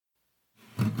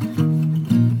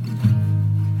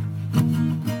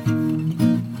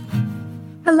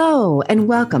Hello, and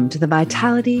welcome to the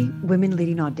Vitality Women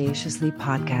Leading Audaciously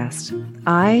podcast.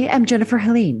 I am Jennifer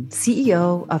Helene,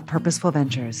 CEO of Purposeful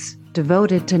Ventures,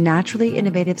 devoted to naturally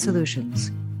innovative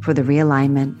solutions for the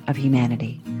realignment of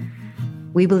humanity.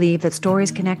 We believe that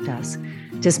stories connect us,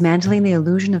 dismantling the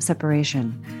illusion of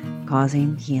separation,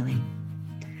 causing healing.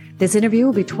 This interview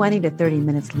will be 20 to 30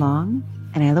 minutes long,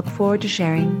 and I look forward to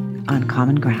sharing on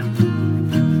common ground.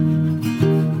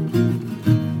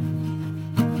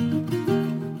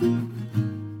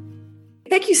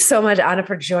 Thank you so much, Ana,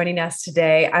 for joining us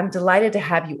today. I'm delighted to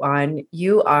have you on.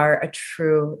 You are a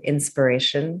true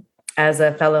inspiration as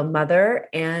a fellow mother,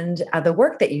 and the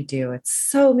work that you do, it's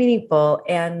so meaningful,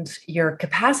 and your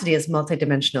capacity is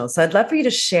multidimensional. So I'd love for you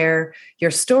to share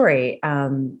your story,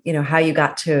 how you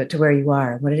got to where you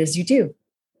are, what it is you do.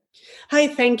 Hi,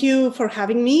 thank you for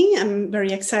having me. I'm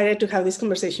very excited to have this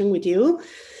conversation with you.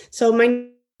 So my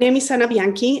name is Ana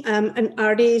Bianchi. I'm an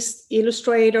artist,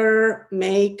 illustrator,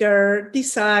 maker,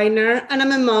 designer, and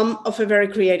I'm a mom of a very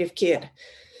creative kid.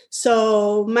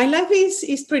 So my life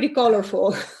is pretty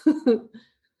colorful.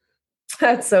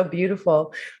 That's so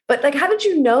beautiful. But how did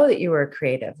you know that you were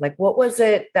creative? What was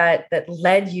it that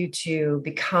led you to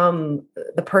become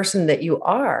the person that you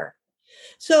are?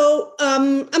 So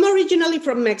I'm originally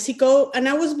from Mexico, and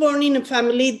I was born in a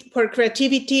family where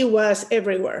creativity was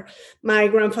everywhere. My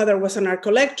grandfather was an art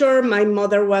collector. My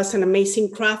mother was an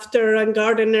amazing crafter and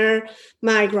gardener.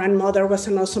 My grandmother was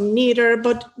an awesome knitter.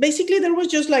 But basically, there was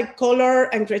just color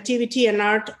and creativity and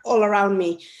art all around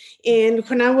me. And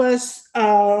when I was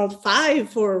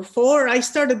 5 or 4, I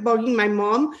started bugging my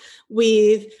mom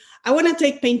with, I want to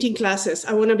take painting classes.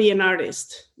 I want to be an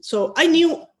artist. So I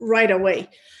knew right away.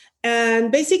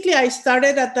 And basically, I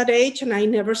started at that age and I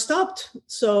never stopped.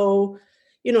 So,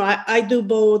 I do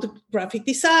both graphic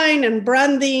design and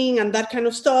branding and that kind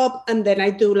of stuff. And then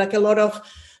I do a lot of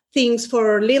things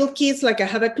for little kids. I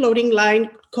have a clothing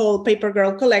line called Paper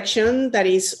Girl Collection that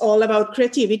is all about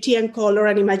creativity and color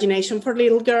and imagination for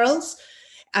little girls.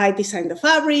 I design the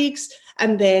fabrics,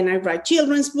 and then I write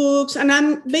children's books. And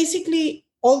I'm basically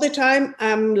all the time,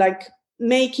 I'm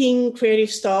making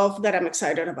creative stuff that I'm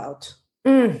excited about.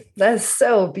 That's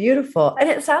so beautiful. And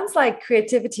it sounds like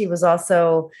creativity was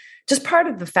also just part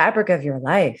of the fabric of your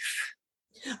life.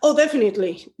 Oh,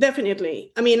 definitely.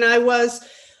 Definitely. I mean, I was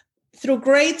through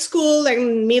grade school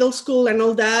and middle school and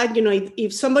all that,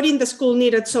 if somebody in the school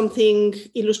needed something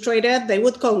illustrated, they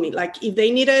would call me. If they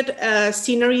needed a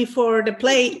scenery for the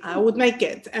play, I would make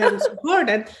it and support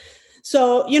it.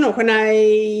 So, when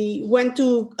I went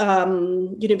to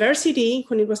university,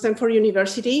 when it was time for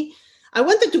university, I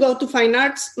wanted to go to fine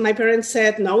arts. My parents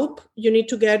said, nope, you need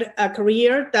to get a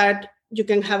career that you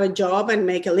can have a job and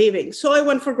make a living. So I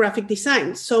went for graphic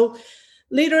design. So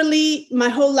literally my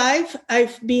whole life,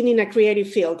 I've been in a creative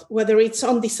field, whether it's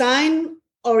on design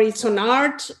or it's on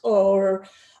art or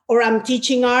I'm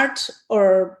teaching art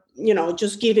or,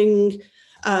 just giving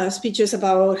speeches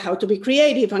about how to be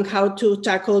creative and how to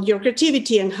tackle your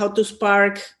creativity and how to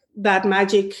spark that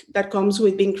magic that comes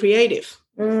with being creative.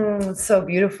 So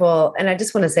beautiful. And I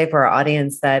just want to say for our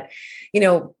audience that,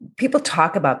 people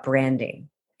talk about branding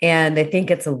and they think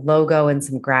it's a logo and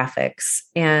some graphics.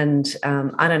 And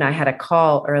Ana and I had a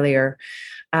call earlier,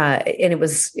 and it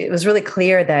was really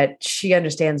clear that she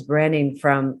understands branding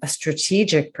from a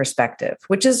strategic perspective,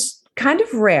 which is kind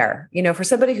of rare, for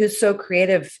somebody who's so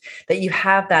creative that you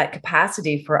have that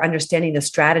capacity for understanding the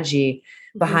strategy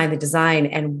behind the design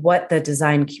and what the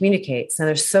design communicates. Now,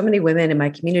 there's so many women in my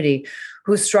community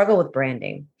who struggle with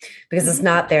branding because it's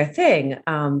not their thing.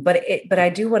 But I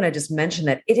do want to just mention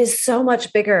that it is so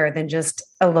much bigger than just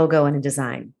a logo and a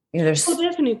design. There's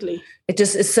definitely. It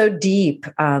just is so deep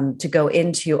to go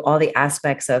into all the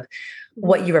aspects of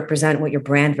what you represent, what your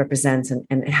brand represents,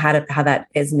 and how that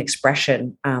is an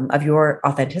expression of your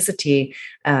authenticity,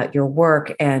 your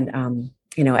work, and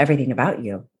everything about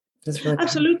you. Really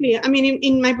absolutely. I mean,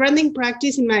 in my branding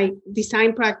practice, in my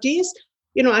design practice,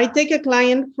 I take a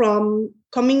client from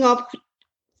coming up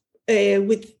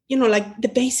with,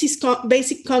 the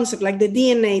basic concept, the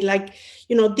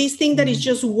DNA, this thing that is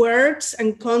just words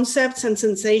and concepts and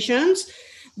sensations.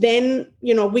 Then,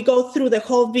 we go through the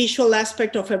whole visual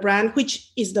aspect of a brand,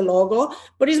 which is the logo,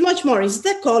 but it's much more. It's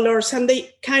the colors and the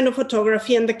kind of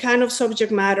photography and the kind of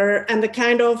subject matter and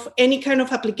any kind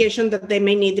of application that they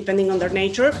may need depending on their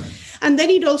nature. And then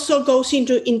it also goes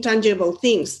into intangible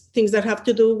things that have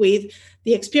to do with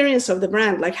the experience of the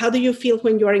brand. How do you feel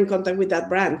when you are in contact with that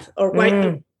brand? Or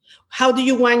how do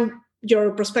you want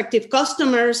your prospective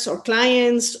customers or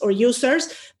clients or users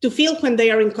to feel when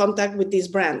they are in contact with these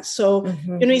brands? So,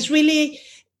 it's really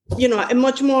a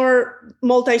much more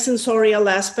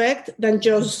multisensorial aspect than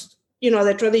just,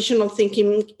 the traditional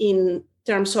thinking in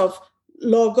terms of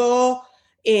logo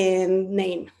and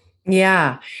name.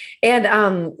 Yeah. And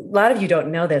a lot of you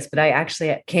don't know this, but I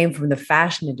actually came from the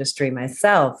fashion industry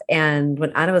myself. And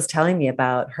when Anna was telling me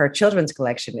about her children's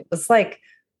collection, it was like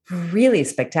really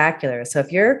spectacular. So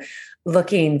if you're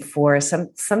looking for if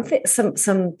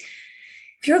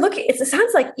you're looking, it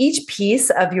sounds like each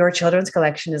piece of your children's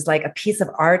collection is like a piece of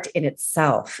art in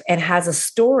itself and has a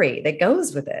story that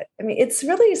goes with it. I mean, it's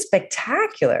really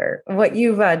spectacular what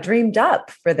you've dreamed up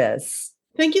for this.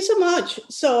 Thank you so much.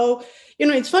 So,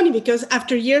 it's funny because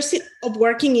after years of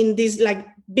working in these like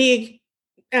big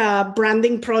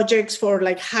branding projects for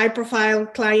like high profile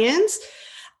clients,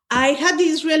 I had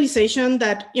this realization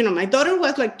that, my daughter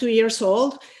was like 2 years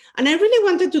old and I really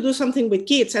wanted to do something with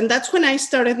kids. And that's when I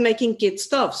started making kids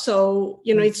stuff. So,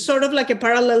 it's sort of like a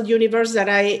parallel universe that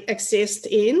I exist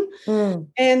in.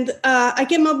 And I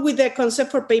came up with the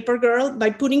concept for Paper Girl by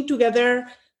putting together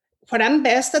what I'm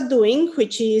best at doing,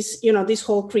 which is, this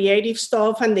whole creative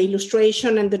stuff and the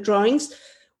illustration and the drawings,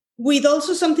 with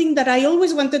also something that I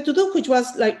always wanted to do, which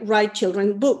was like write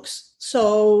children's books.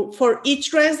 So for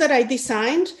each dress that I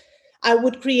designed, I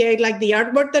would create like the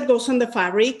artwork that goes on the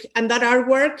fabric. And that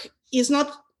artwork is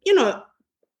not,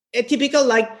 a typical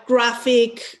like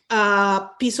graphic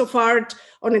piece of art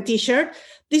on a t-shirt.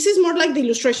 This is more like the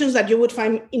illustrations that you would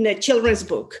find in a children's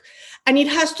book. And it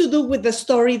has to do with the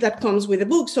story that comes with the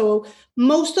book. So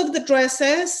most of the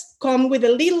dresses come with a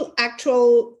little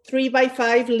actual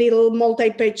 3x5 little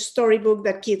multi-page storybook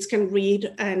that kids can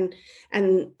read. And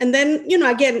then,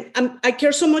 again, I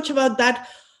care so much about that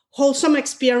wholesome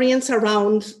experience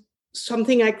around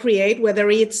something I create,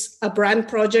 whether it's a brand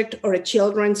project or a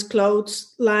children's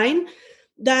clothes line,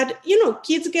 that,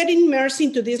 kids get immersed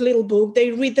into this little book.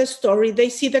 They read the story, they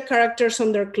see the characters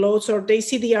on their clothes, or they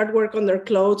see the artwork on their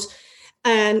clothes.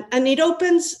 And it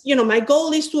opens, my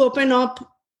goal is to open up,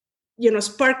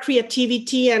 spark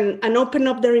creativity and open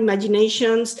up their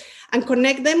imaginations and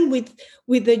connect them with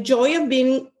the joy of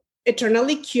being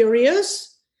eternally curious,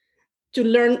 to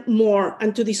learn more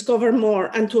and to discover more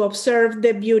and to observe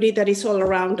the beauty that is all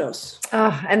around us.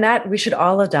 Oh, and that we should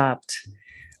all adopt.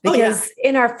 Because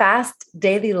in our fast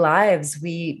daily lives,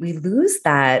 we lose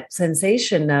that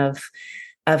sensation of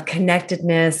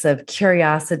connectedness, of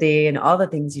curiosity, and all the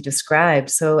things you described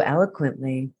so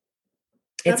eloquently.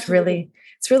 It's really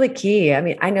key. I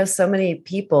mean, I know so many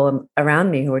people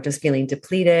around me who are just feeling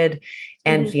depleted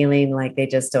and feeling like they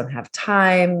just don't have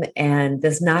time. And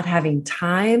this not having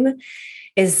time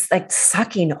is like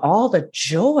sucking all the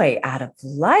joy out of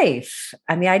life.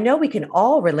 I mean, I know we can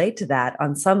all relate to that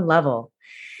on some level.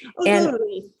 Oh,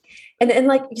 totally. And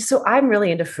like, so I'm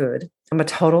really into food. I'm a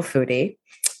total foodie.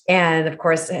 And of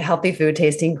course, healthy food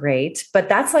tasting great, but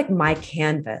that's like my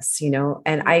canvas,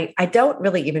 and I don't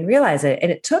really even realize it.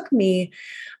 And it took me,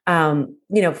 from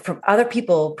other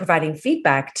people providing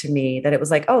feedback to me that it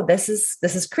was like, oh, this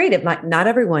is creative. Not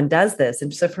everyone does this.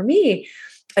 And so for me,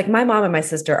 like my mom and my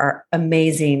sister are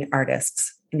amazing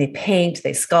artists. And they paint,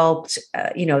 they sculpt,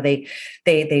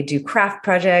 they do craft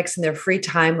projects in their free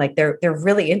time. Like they're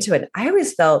really into it. I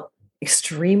always felt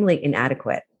extremely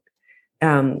inadequate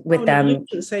with them. You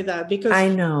can say that because I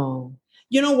know.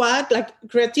 You know what? Like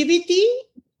creativity,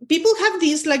 people have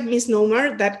this like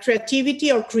misnomer that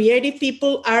creativity or creative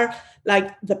people are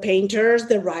like the painters,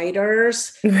 the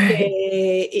writers,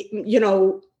 right.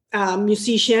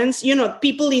 Musicians,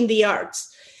 people in the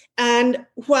arts. And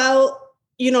while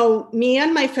me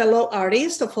and my fellow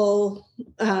artists of all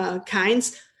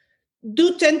kinds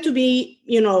do tend to be,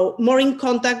 more in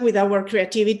contact with our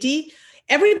creativity,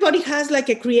 everybody has like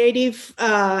a creative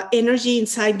energy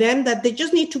inside them that they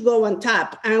just need to go and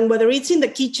tap. And whether it's in the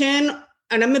kitchen,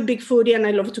 and I'm a big foodie and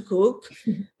I love to cook.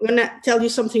 I'm going to tell you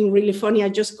something really funny I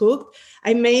just cooked.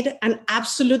 I made an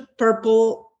absolute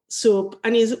purple soup,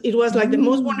 and it was like the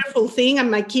most wonderful thing. And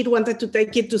my kid wanted to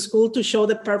take it to school to show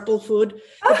the purple food,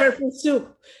 the purple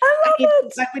soup. I love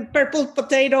it. Like with purple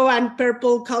potato and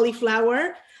purple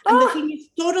cauliflower. And the thing is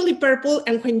totally purple.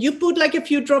 And when you put like a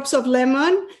few drops of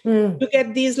lemon, you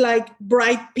get these like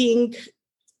bright pink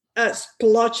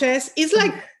splotches. It's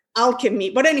like alchemy.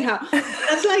 But anyhow,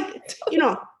 that's like,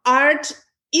 art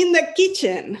in the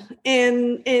kitchen.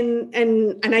 And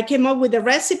I came up with a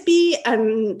recipe,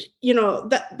 and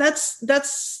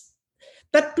that's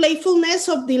that playfulness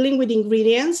of dealing with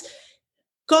ingredients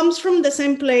comes from the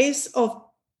same place of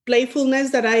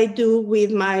playfulness that I do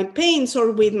with my paints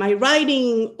or with my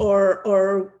writing or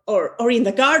in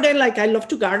the garden. Like I love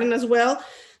to garden as well.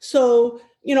 So,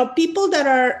 people that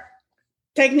are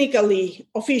technically,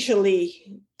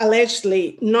 officially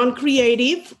allegedly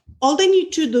non-creative, all they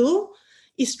need to do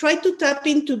is try to tap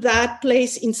into that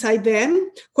place inside them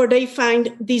where they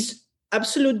find this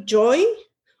absolute joy,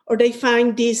 or they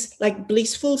find this like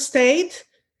blissful state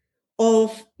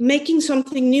of making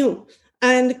something new.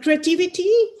 And creativity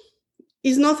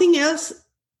is nothing else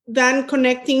than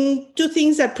connecting two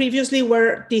things that previously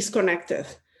were disconnected.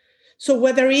 So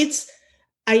whether it's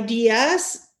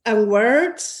ideas and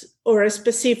words, or a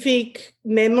specific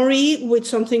memory with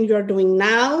something you're doing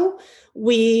now,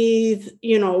 with,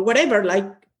 whatever,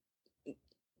 like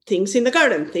things in the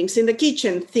garden, things in the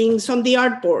kitchen, things on the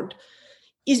artboard,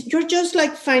 you're just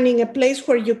like finding a place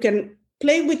where you can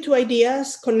play with two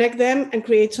ideas, connect them, and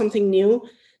create something new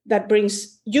that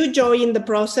brings you joy in the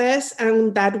process,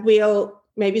 and that will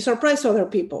maybe surprise other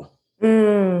people.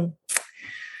 You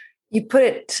put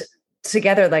it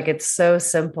together like it's so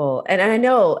simple. And I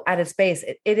know at its base,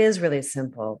 it is really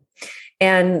simple.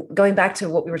 And going back to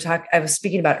what I was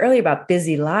speaking about earlier about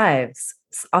busy lives,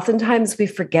 oftentimes we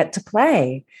forget to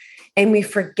play and we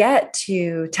forget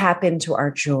to tap into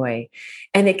our joy.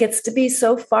 And it gets to be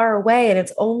so far away. And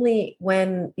it's only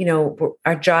when,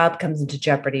 our job comes into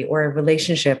jeopardy, or a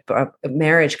relationship or a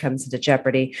marriage comes into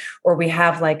jeopardy, or we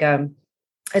have like a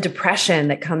depression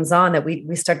that comes on, that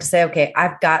we start to say, okay,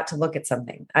 I've got to look at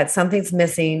something. Something's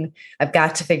missing. I've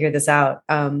got to figure this out.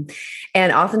 And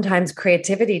oftentimes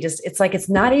creativity it's like, it's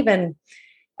not even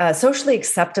socially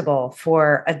acceptable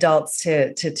for adults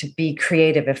to be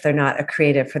creative if they're not a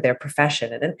creative for their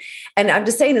profession. And I'm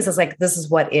just saying this is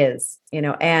what is,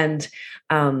 and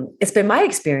it's been my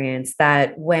experience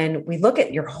that when we look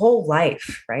at your whole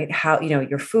life, right, how,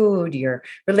 your food, your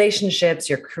relationships,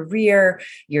 your career,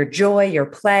 your joy, your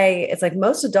play, it's like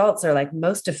most adults are like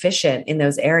most efficient in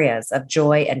those areas of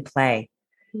joy and play.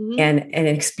 Mm-hmm. and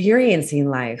experiencing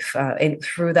life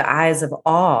through the eyes of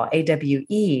awe, AWE.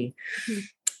 Mm-hmm.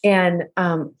 And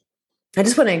I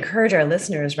just want to encourage our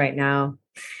listeners right now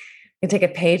and take a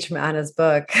page from Anna's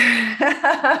book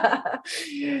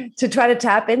to try to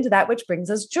tap into that which brings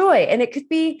us joy. And it could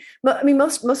be,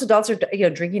 most adults are,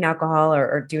 drinking alcohol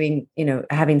or doing,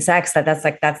 having sex,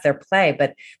 that's their play,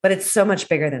 but it's so much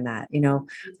bigger than that,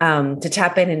 to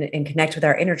tap in and connect with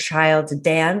our inner child, to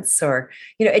dance, or,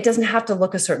 it doesn't have to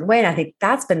look a certain way. And I think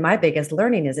that's been my biggest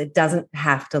learning, is it doesn't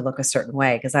have to look a certain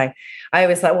way. Cause I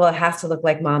always thought, well, it has to look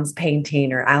like mom's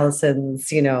painting or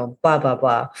Allison's, blah, blah,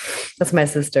 blah. That's my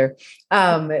sister.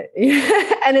 And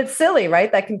it's silly,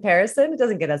 right? That comparison, it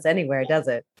doesn't get us anywhere, does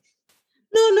it?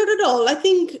 No, not at all. I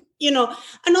think, and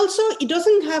also it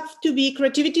doesn't have to be,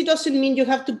 creativity doesn't mean you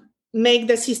have to make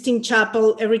the Sistine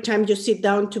Chapel every time you sit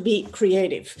down to be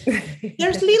creative.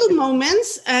 There's little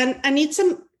moments, and it's,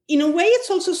 in a way, it's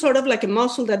also sort of like a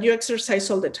muscle that you exercise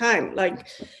all the time. Like,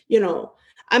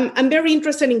 I'm very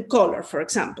interested in color, for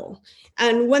example.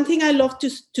 And one thing I love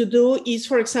to do is,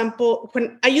 for example,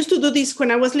 when I used to do this when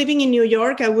I was living in New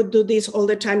York, I would do this all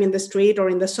the time in the street or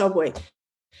in the subway.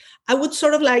 I would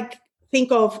sort of like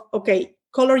think of, okay,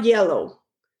 color yellow.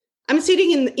 I'm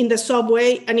sitting in the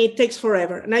subway and it takes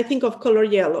forever. And I think of color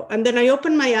yellow. And then I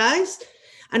open my eyes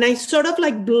and I sort of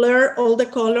like blur all the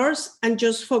colors and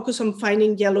just focus on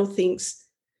finding yellow things.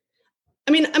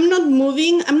 I'm not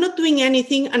moving, I'm not doing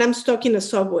anything, and I'm stuck in the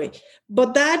subway.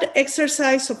 But that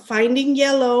exercise of finding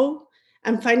yellow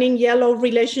and finding yellow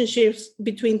relationships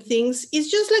between things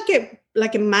is just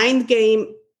like a mind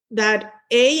game that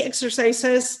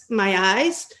exercises my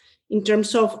eyes in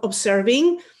terms of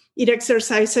observing. It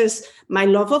exercises my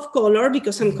love of color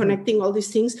because I'm connecting all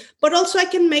these things. But also I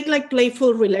can make like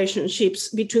playful relationships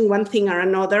between one thing or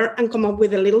another and come up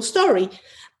with a little story.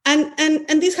 And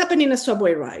this happened in a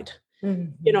subway ride.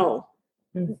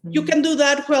 Mm-hmm. You can do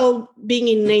that while being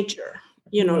in nature,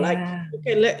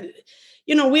 okay,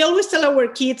 we always tell our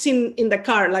kids in the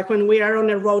car, like when we are on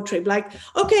a road trip, like,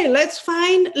 okay, let's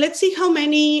see how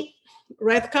many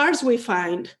red cars we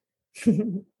find.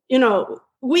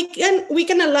 We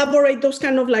can elaborate those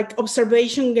kind of like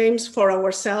observation games for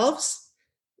ourselves,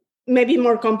 maybe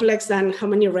more complex than how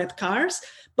many red cars,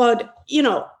 but,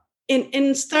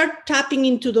 and start tapping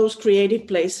into those creative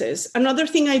places. Another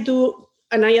thing I do,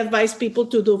 and I advise people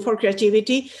to do for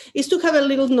creativity, is to have a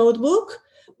little notebook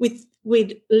with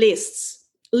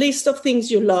lists of things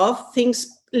you love,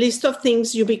 list of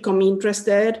things you become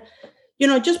interested.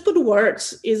 Just put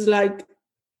words. Is like,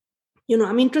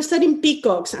 I'm interested in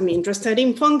peacocks. I'm interested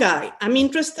in fungi. I'm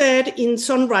interested in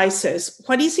sunrises.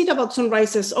 What is it about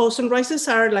sunrises? Oh, sunrises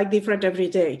are like different every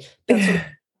day.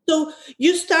 So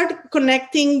you start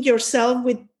connecting yourself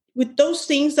with those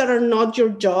things that are not your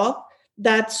job,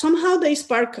 that somehow they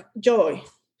spark joy.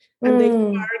 And they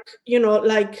spark,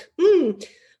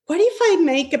 what if I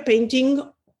make a painting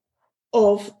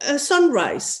of a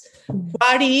sunrise.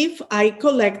 What if I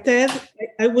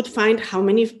would find how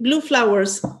many blue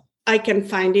flowers I can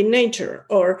find in nature,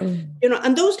 or,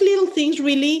 and those little things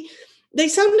really, it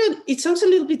sounds a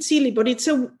little bit silly, but it's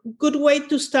a good way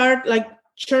to start like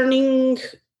churning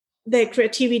the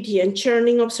creativity and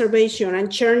churning observation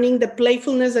and churning the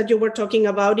playfulness that you were talking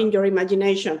about in your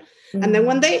imagination. And then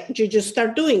one day you just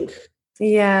start doing.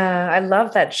 Yeah, I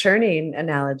love that churning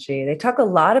analogy. They talk a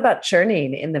lot about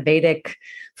churning in the Vedic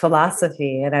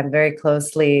philosophy, and I'm very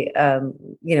closely,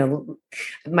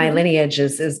 my lineage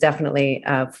is definitely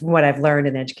from what I've learned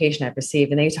in the education I've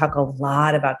received, and they talk a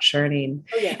lot about churning.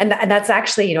 Oh, yeah. And that's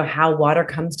actually, how water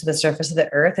comes to the surface of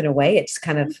the earth. In a way, it's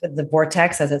kind of the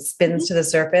vortex as it spins to the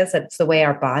surface. It's the way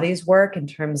our bodies work in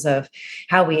terms of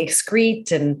how we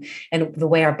excrete and the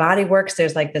way our body works.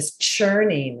 There's like this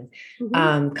churning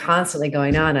constantly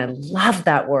going on. I love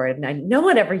that word, and no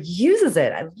one ever uses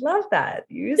it. I love that.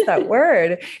 Use that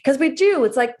word. Because we do.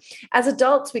 It's like as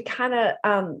adults, we kind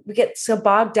of we get so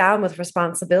bogged down with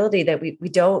responsibility that we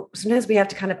don't. Sometimes we have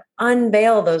to kind of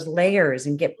unveil those layers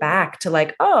and get back to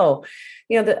like,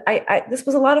 this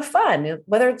was a lot of fun.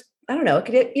 Whether it's, I don't know, it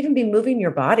could even be moving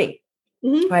your body.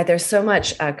 Right. There's so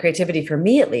much creativity for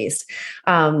me, at least,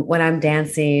 when I'm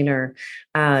dancing or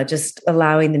just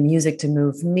allowing the music to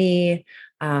move me.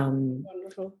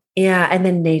 Wonderful. Yeah. And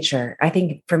then nature. I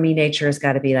think for me, nature has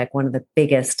got to be like one of the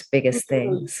biggest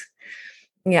things.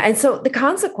 Yeah. And so the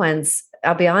consequence,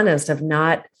 I'll be honest, of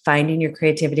not finding your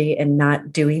creativity and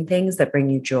not doing things that bring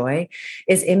you joy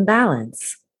is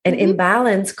imbalance. And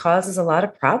imbalance causes a lot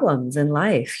of problems in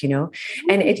life,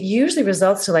 and it usually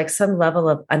results to like some level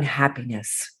of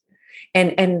unhappiness.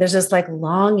 And there's this like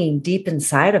longing deep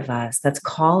inside of us that's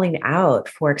calling out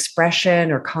for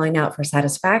expression or calling out for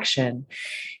satisfaction.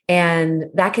 And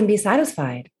that can be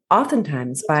satisfied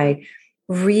oftentimes by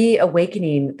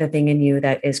reawakening the thing in you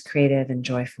that is creative and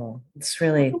joyful. It's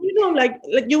really, like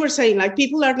you were saying, like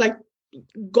people are like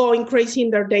going crazy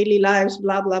in their daily lives,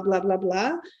 blah, blah, blah, blah,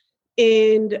 blah.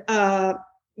 And, and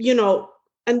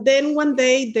then one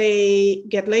day they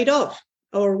get laid off,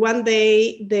 or one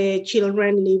day the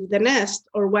children leave the nest,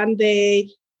 or one day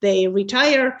they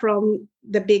retire from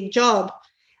the big job.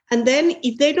 And then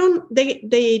if they don't,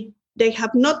 they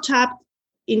have not tapped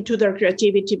into their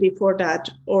creativity before that,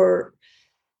 or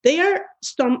they are,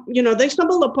 they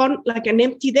stumble upon like an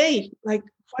empty day. Like,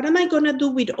 what am I going to do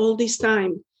with all this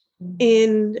time?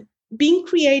 And being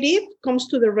creative comes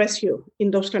to the rescue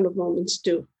in those kind of moments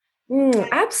too.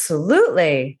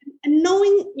 Absolutely. And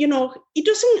knowing, it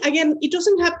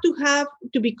doesn't have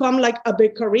to become like a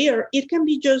big career. It can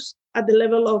be just at the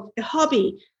level of a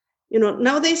hobby.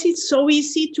 Nowadays it's so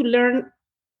easy to learn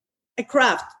a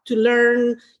craft, to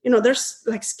learn, there's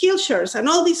like Skillshare and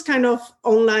all these kind of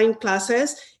online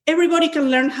classes. Everybody can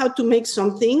learn how to make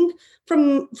something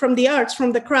from the arts,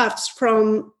 from the crafts,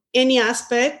 from any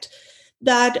aspect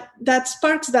that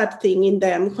sparks that thing in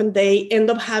them when they end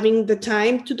up having the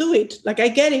time to do it. Like, I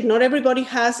get it. Not everybody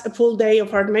has a full day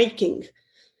of art making,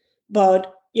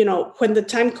 but when the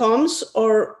time comes,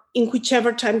 or in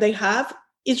whichever time they have,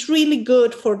 it's really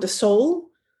good for the soul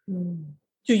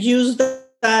to use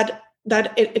that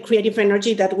creative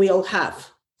energy that we all have.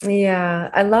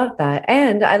 Yeah, I love that.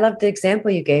 And I love the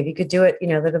example you gave. You could do it,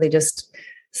 literally just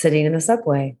sitting in the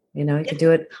subway. You could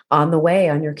do it on the way,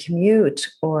 on your commute,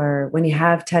 or when you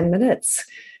have 10 minutes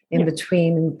in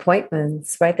between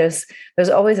appointments, right? There's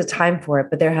always a time for it,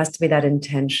 but there has to be that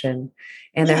intention,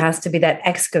 and there has to be that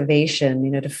excavation,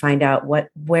 to find out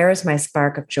where is my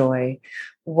spark of joy?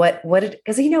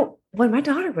 Because when my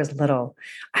daughter was little,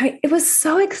 it was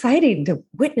so exciting to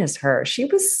witness her. She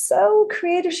was so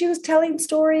creative. She was telling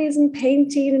stories and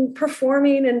painting and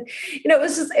performing. And,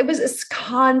 it was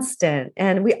constant.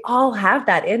 And we all have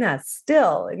that in us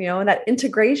still, and that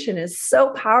integration is so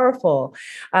powerful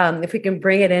if we can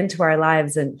bring it into our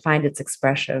lives and find its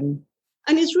expression.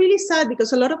 And it's really sad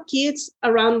because a lot of kids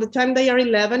around the time they are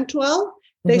 11, 12,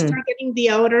 they start getting the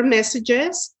outer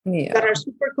messages that are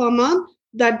super common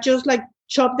that just like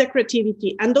chop the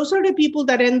creativity. And those are the people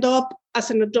that end up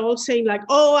as an adult saying like,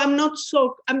 oh, I'm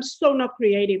so not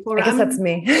creative. Or I guess that's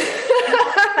me.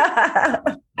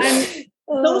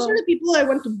 And those are the people I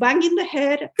want to bang in the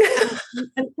head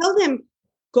and tell them,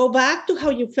 go back to how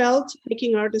you felt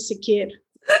making art as a kid.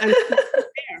 And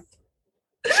there.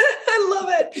 I love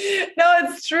it. No,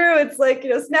 it's true. It's like,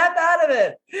 snap out of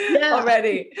it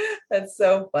already. That's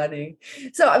so funny.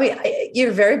 So,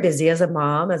 you're very busy as a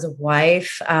mom, as a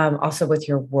wife, also with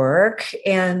your work.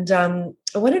 And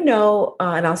I want to know,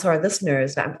 and also our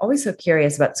listeners, I'm always so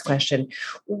curious about this question.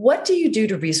 What do you do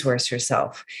to resource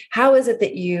yourself? How is it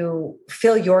that you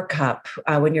fill your cup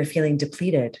when you're feeling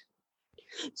depleted?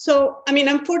 So, I mean,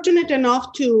 I'm fortunate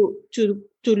enough to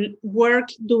work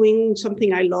doing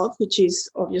something I love, which is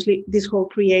obviously this whole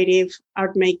creative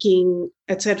art making,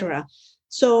 etc.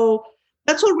 So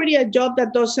that's already a job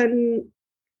that doesn't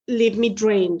leave me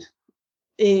drained.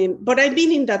 But I've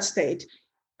been in that state,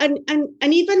 and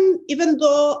even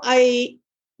though I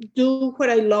do what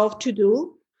I love to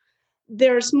do,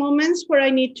 there's moments where I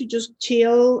need to just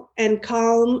chill and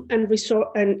calm and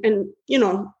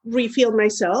refill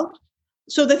myself.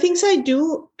 So the things I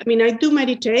do, I mean, I do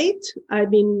meditate.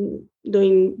 I've been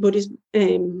doing Buddhist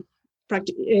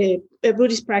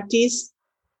practice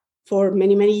for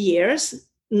many, many years.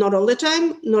 Not all the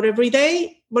time, not every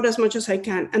day, but as much as I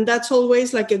can. And that's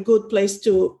always like a good place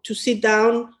to sit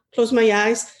down, close my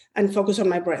eyes, and focus on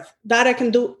my breath. That I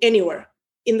can do anywhere,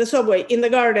 in the subway, in the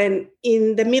garden,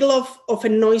 in the middle of a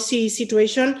noisy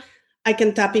situation. I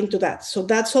can tap into that. So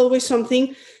that's always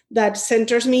something that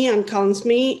centers me and calms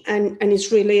me, and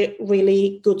is really,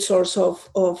 really good source of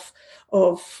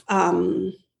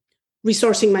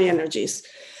resourcing my energies.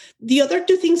 The other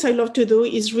two things I love to do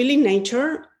is really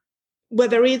nature,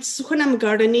 whether it's when I'm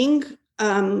gardening.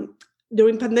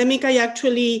 During pandemic, I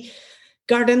actually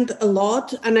gardened a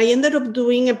lot, and I ended up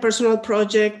doing a personal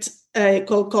project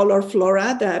called Color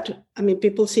Flora that, I mean,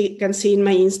 people can see in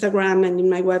my Instagram and in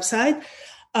my website.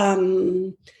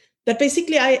 That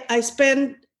basically I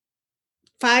spent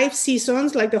 5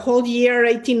 seasons, like the whole year,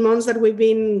 18 months that we've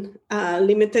been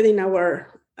limited in our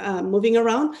moving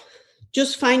around,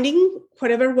 just finding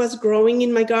whatever was growing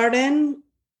in my garden,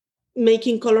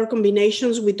 making color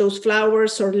combinations with those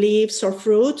flowers or leaves or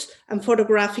fruits, and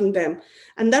photographing them.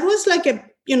 And that was like it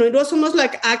was almost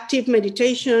like active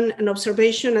meditation and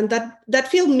observation. And that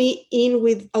filled me in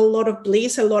with a lot of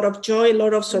bliss, a lot of joy, a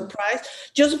lot of surprise,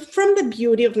 just from the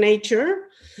beauty of nature.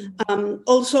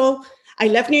 Also, I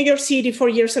left New York City 4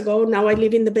 years ago. Now I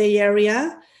live in the Bay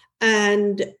Area.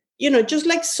 And, just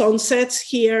like sunsets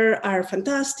here are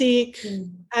fantastic.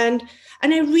 And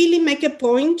I really make a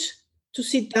point to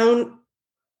sit down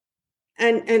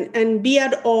and be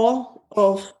at awe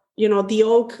of, the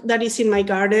oak that is in my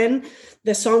garden,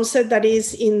 the sunset that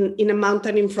is in a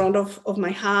mountain in front of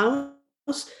my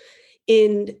house.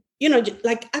 And,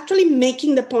 like actually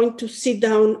making the point to sit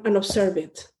down and observe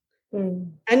it.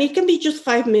 And it can be just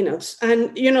 5 minutes.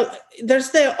 And,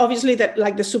 there's obviously that,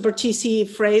 like the super cheesy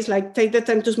phrase, like take the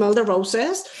time to smell the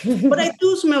roses. But I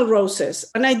do smell roses,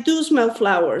 and I do smell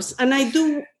flowers, and I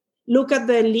do look at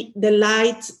the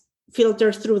light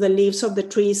filter through the leaves of the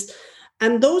trees.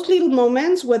 And those little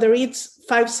moments, whether it's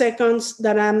 5 seconds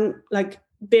that I'm like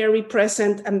very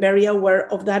present and very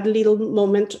aware of that little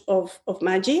moment of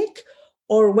magic,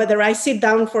 or whether I sit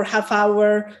down for half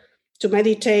hour to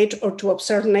meditate or to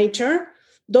observe nature,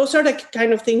 those are the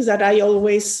kind of things that I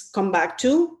always come back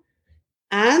to.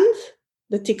 And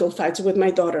the tickle fights with my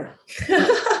daughter.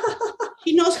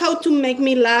 She knows how to make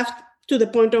me laugh to the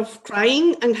point of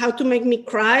crying, and how to make me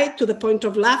cry to the point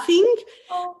of laughing.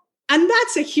 And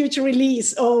that's a huge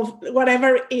release of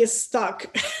whatever is stuck.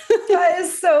 That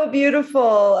is so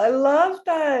beautiful. I love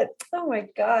that. Oh my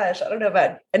gosh. I don't know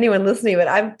about anyone listening, but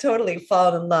I'm totally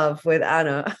fallen in love with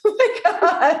Ana. Oh my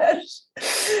gosh.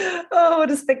 Oh,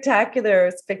 what a spectacular,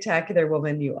 spectacular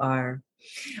woman you are.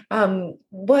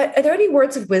 What are there any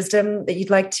words of wisdom that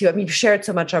you'd like to, I mean, you've shared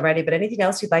so much already, but anything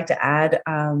else you'd like to add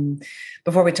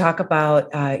before we talk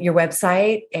about your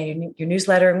website and your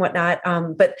newsletter and whatnot?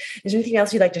 But is there anything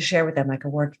else you'd like to share with them, like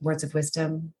words of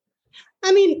wisdom?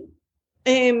 I mean,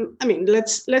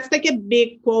 let's take a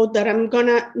big quote that I'm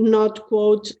gonna not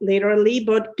quote literally,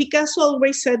 but Picasso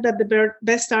always said that the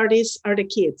best artists are the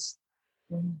kids.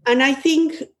 And I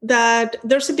think that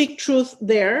there's a big truth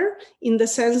there, in the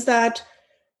sense that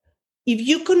if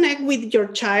you connect with your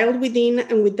child within,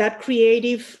 and with that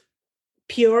creative,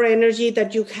 pure energy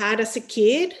that you had as a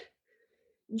kid,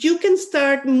 you can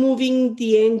start moving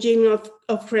the engine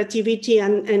of creativity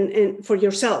and for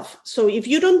yourself. So if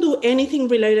you don't do anything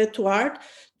related to art,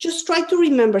 just try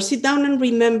to sit down and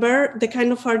remember the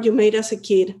kind of art you made as a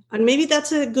kid. And maybe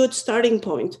that's a good starting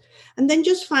point. And then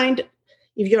just find,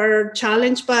 if you're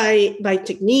challenged by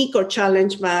technique, or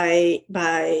challenged by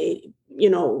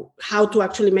how to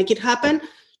actually make it happen,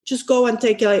 just go and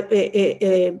take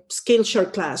a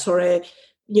Skillshare class, or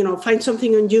find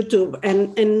something on YouTube,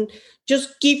 and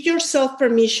just give yourself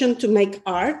permission to make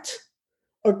art,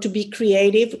 or to be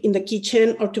creative in the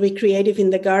kitchen, or to be creative in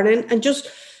the garden, and just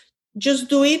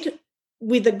do it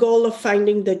with the goal of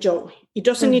finding the joy. It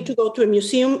doesn't need to go to a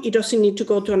museum. It doesn't need to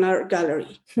go to an art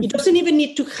gallery. It doesn't even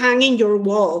need to hang in your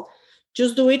wall.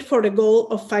 Just do it for the goal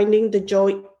of finding the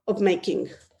joy of making.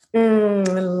 I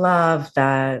love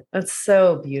that. That's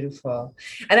so beautiful.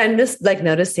 And I'm just like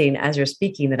noticing as you're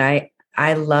speaking that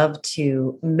I love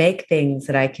to make things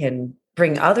that I can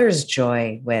bring others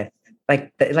joy with.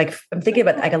 Like I'm thinking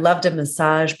about, like, I love to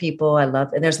massage people. And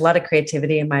there's a lot of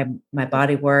creativity in my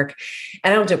body work,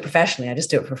 and I don't do it professionally. I just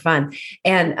do it for fun.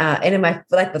 And in my,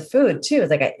 like with food too, it's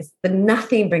like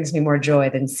nothing brings me more joy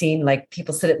than seeing like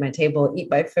people sit at my table, eat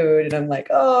my food. And I'm like,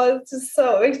 oh,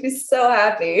 it makes me so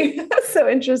happy. That's so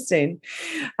interesting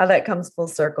how that comes full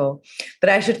circle. But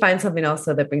I should find something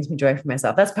also that brings me joy for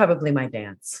myself. That's probably my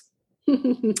dance.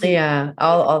 Yeah,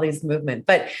 all these movements.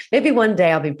 But maybe one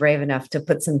day I'll be brave enough to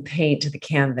put some paint to the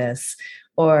canvas,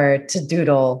 or to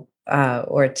doodle,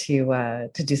 or to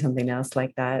do something else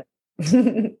like that.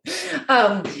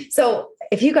 So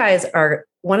if you guys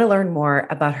want to learn more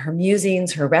about her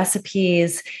musings, her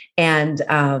recipes, and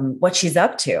what she's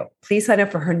up to, please sign up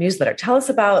for her newsletter. Tell us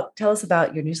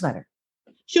about your newsletter.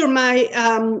 Sure.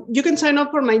 You can sign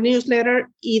up for my newsletter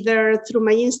either through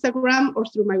my Instagram or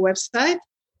through my website.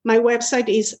 My website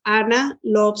is Ana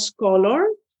Loves Color.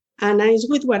 Ana is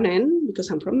with one N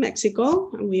because I'm from Mexico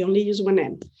and we only use one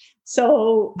N.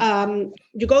 So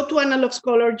you go to Ana Loves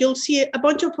Color, you'll see a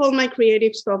bunch of all my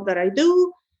creative stuff that I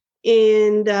do.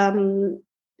 And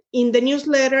in the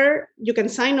newsletter, you can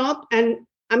sign up, and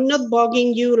I'm not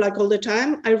bugging you like all the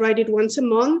time. I write it once a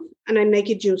month and I make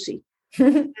it juicy.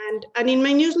 And in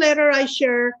my newsletter, I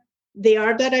share the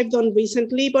art that I've done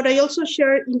recently, but I also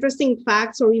share interesting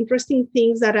facts or interesting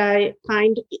things that I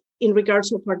find in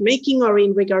regards of art making or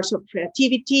in regards of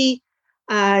creativity.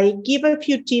 I give a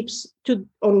few tips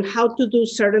on how to do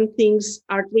certain things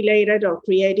art related or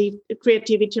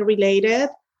creativity related.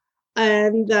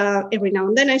 And every now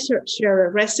and then I share a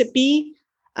recipe.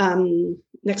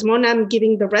 Next month I'm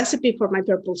giving the recipe for my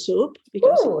purple soup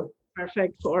because it's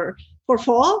perfect for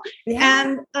fall.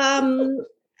 Yeah. And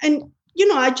you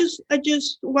know, I just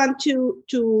want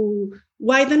to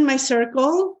widen my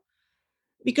circle,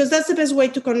 because that's the best way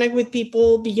to connect with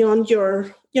people beyond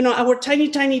our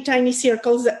tiny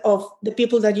circles of the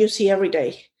people that you see every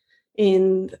day.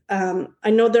 And I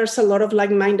know there's a lot of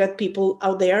like-minded people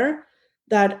out there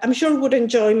that I'm sure would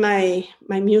enjoy my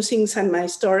musings and my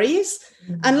stories.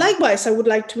 And likewise, I would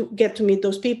like to get to meet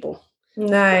those people.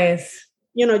 Nice.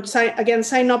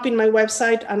 Sign up in my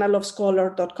website,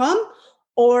 analovescolor.com,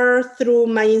 or through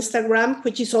my Instagram,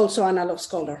 which is also Ana Loves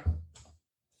Color.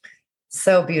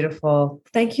 So beautiful.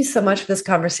 Thank you so much for this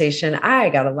conversation. I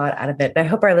got a lot out of it. I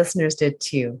hope our listeners did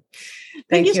too.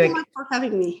 Thank you so much for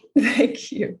having me.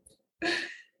 Thank you.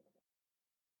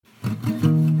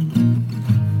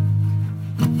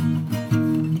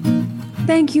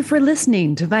 Thank you for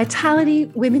listening to Vitality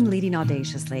Women Leading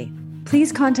Audaciously.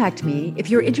 Please contact me if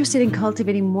you're interested in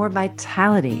cultivating more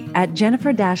vitality at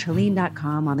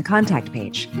jennifer-helene.com on the contact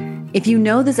page. If you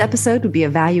know this episode would be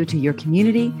of value to your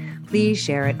community, please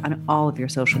share it on all of your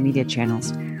social media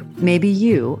channels. Maybe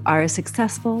you are a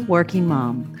successful working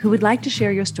mom who would like to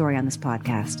share your story on this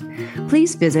podcast.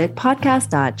 Please visit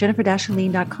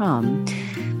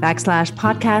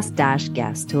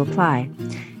podcast.jennifer-helene.com/podcast-guest to apply.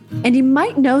 And you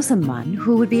might know someone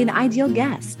who would be an ideal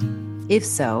guest. If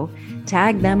so,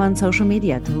 tag them on social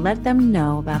media to let them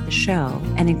know about the show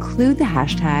and include the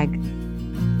hashtag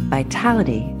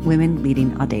Vitality Women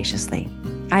Leading Audaciously.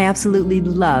 I absolutely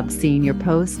love seeing your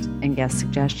posts and guest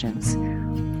suggestions.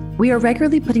 We are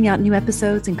regularly putting out new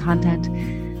episodes and content.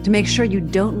 To make sure you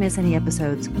don't miss any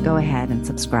episodes, go ahead and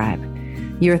subscribe.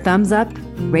 Your thumbs up,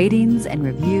 ratings, and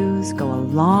reviews go a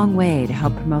long way to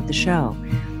help promote the show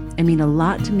and mean a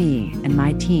lot to me and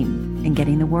my team in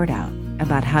getting the word out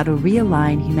about how to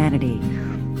realign humanity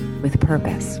with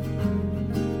purpose.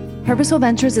 Purposeful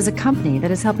Ventures is a company that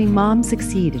is helping moms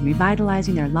succeed in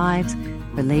revitalizing their lives,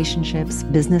 relationships,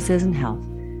 businesses, and health.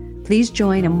 Please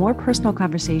join a more personal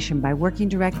conversation by working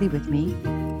directly with me,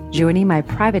 joining my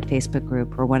private Facebook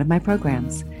group or one of my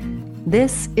programs.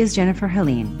 This is Jennifer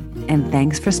Helene, and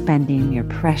thanks for spending your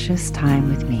precious time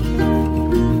with me.